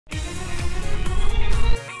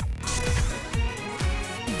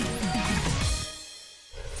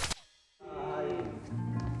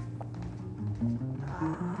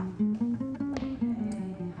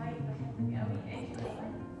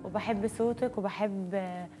وبحب صوتك وبحب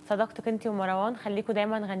صداقتك انت ومروان. خليكوا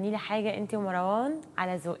دايما غني لي حاجه انت ومروان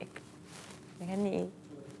على ذوقك. نغني ايه؟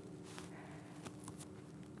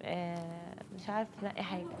 مش عارف تنقي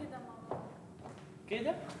حاجه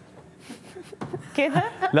كده كده.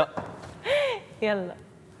 لا يلا.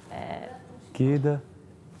 كده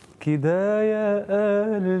كده يا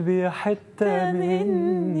قلبي حتة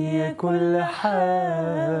مني يا كل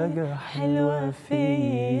حاجة حلوة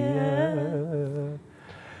فيا.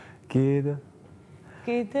 كده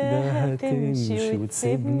كده هتمشي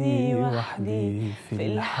وتسيبني وحدي في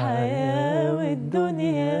الحياة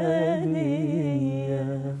والدنيا دي.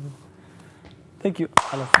 ثانك يو.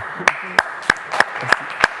 خلاص.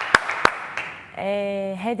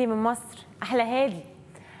 هادي من مصر. احلى هادي.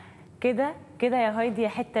 كده كده يا هايدي يا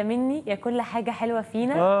حته مني يا كل حاجه حلوه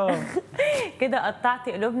فينا. كده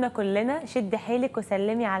قطعتي قلوبنا كلنا، شدي حيلك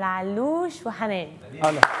وسلمي على علوش وحنان.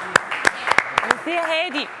 ميرسي يا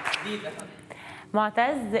هادي.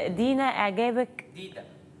 معتز دينا اعجابك. ديدا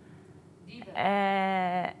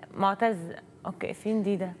معتز. اوكي فين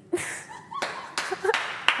ديدا؟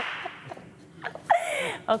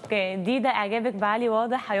 اوكي ديدا اعجابك بعلي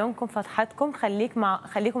واضح، عيونكم فتحتكم،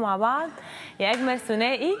 خليكم مع بعض يا اجمل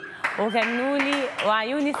ثنائي، وغنولي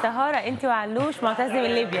وعيوني سهاره انت وعلوش. معتز من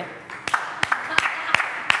ليبيا.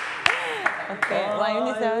 اوكي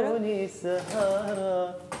وعيوني سهاره. عيوني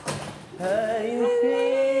سهاره هاين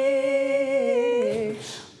فيك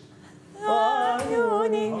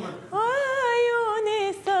وعيوني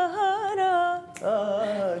سهره.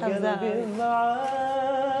 قلبي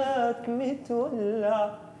معاك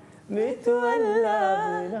متولع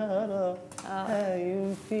بنارة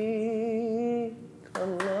هاين فيك.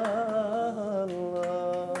 الله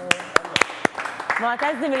الله.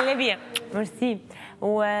 معتز من ليبيا. ميرسي.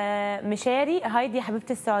 ومشاري هايدي يا حبيبه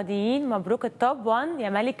السعوديين، مبروك التوب 1 يا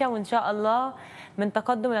ملكه، وان شاء الله من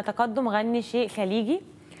تقدم الى تقدم غني شيء خليجي.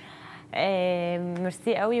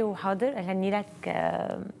 ميرسي قوي. وحاضر اغني لك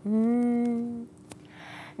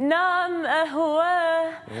نعم أهواه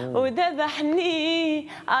وذبحني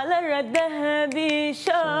على الردها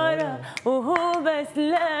بإشارة، وهو بس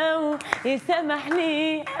لو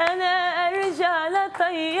يسامحني أنا أرجع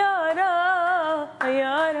لطيارة.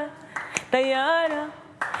 طيارة طيارة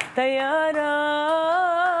طيارة.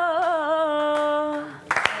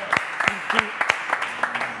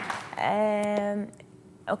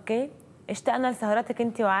 أوكي اشتقنا لسهراتك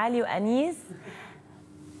أنت وعلي وأنيس.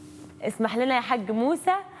 اسمح لنا يا حاج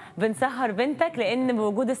موسى بنسهر بنتك، لان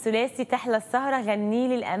بوجود الثلاثي تحلى السهره. غني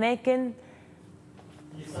لي الاماكن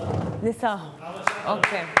لسهر.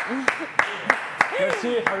 اوكي.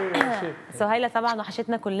 ميرسي حبيبي. ميرسي. سهيله طبعا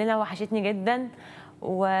وحشتنا كلنا، وحشتني جدا،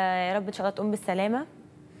 ويا رب ان شاء الله تقوم بالسلامه.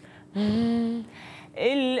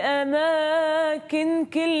 الاماكن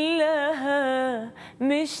كلها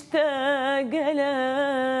مشتاقه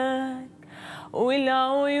لك،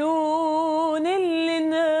 والعيون اللي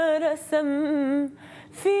نرسم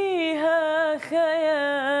فيها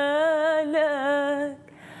خيالك،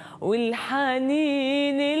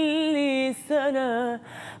 والحنين اللي سرى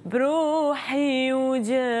بروحي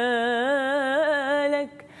وجالك.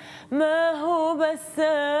 ما هو بس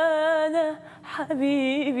أنا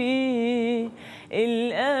حبيبي،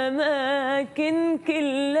 الأماكن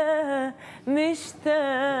كلها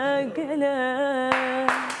مشتاقة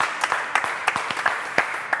لك.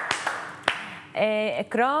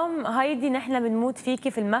 إكرام هايدي نحن بنموت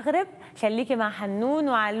فيكي في المغرب، خليكي مع حنون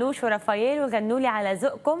وعلوش ورافائيل وغنولي على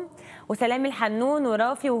ذوقكم. وسلام الحنون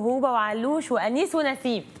ورافي وهوبه وعلوش وانيس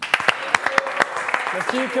ونسيم.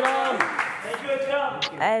 ميرسي إكرام.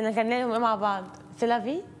 نغني لهم مع بعض.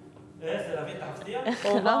 سلافي. سلافي تحفظيها.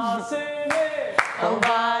 On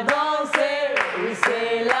va danser, oui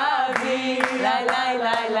c'est la vie, la la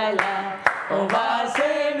la la la. On va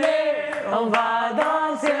s'aimer, on va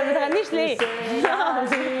danser. ما بتغنيش ليه؟ لا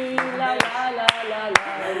لا لا لا لا.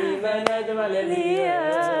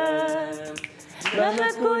 مهما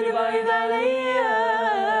تكوني بعيد عليا،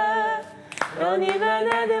 راني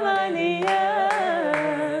بندم عليا.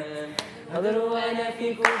 أقدر وأنا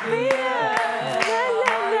فيك وفيا. لا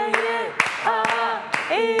لا لا لا.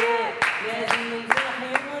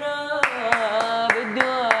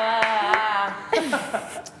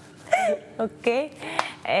 اوكي.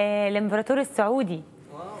 الامبراطور السعودي.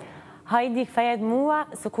 هايدي كفايه دموع،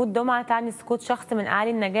 سكوت دمعه تعني سكوت شخص من اعلى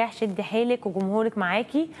النجاح. شدي حيلك وجمهورك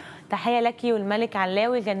معاكي. تحيه لك والملك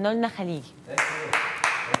علاوي. غنوا لنا خليجي.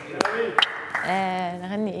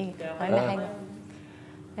 نغني ايه؟ غني حاجه.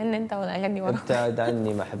 غني انت ولا اغني وانا؟ ابتعد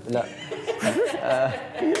عني ما احب. لا.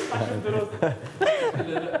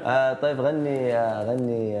 طيب غني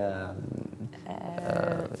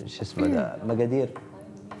شو اسمه ده، مقادير.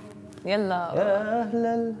 يلا. يا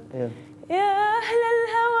أهل يا أهل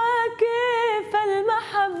الهوى كيف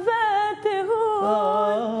المحبة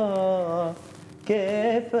هون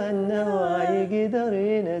كيف النوى يقدر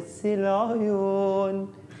ينسي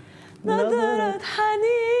العيون نظرة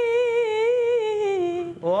حنين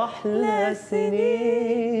وأحلى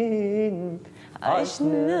سنين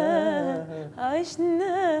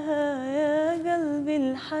عشناها يا قلبي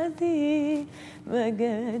الحزين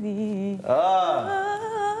مجاني.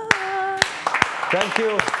 ثانك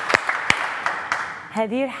يو.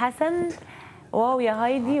 هدير حسن، واو يا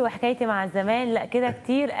هايدي وحكايتي مع الزمان، لا كده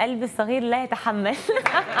كتير قلبي الصغير لا يتحمل.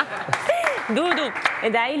 دودو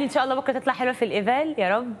ادعي لي ان شاء الله بكره تطلع حلوه في الايفال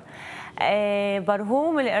يا رب.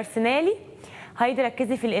 برهوم الارسنالي، هايدي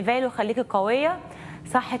ركزي في الايفال وخليكي قويه،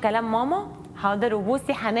 صح كلام ماما. حاضر.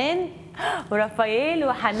 وبوسي حنان ورافائيل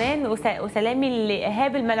وحنان وسلامي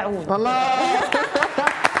لايهاب الملعون. الله.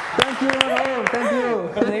 ثانك يو مرحوم. ثانك يو.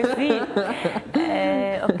 ميرسي.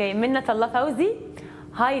 اوكي. منة الله فوزي،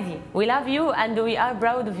 هايدي we love you and we are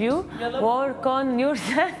proud of you. Work on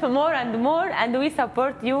yourself more and more and we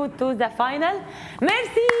support you to the final.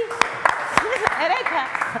 ميرسي. قريتها.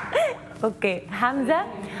 اوكي. حمزة،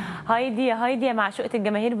 هايدي يا هايدي يا معشوقة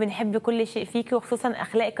الجماهير، بنحب كل شيء فيكي وخصوصا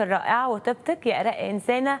اخلاقك الرائعة وطيبتك، يا ارق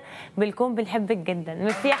انسانة بالكون، بنحبك جدا.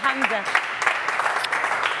 ميرسي يا حمزة.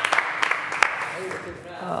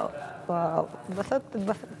 واو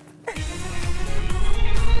اتبسطت.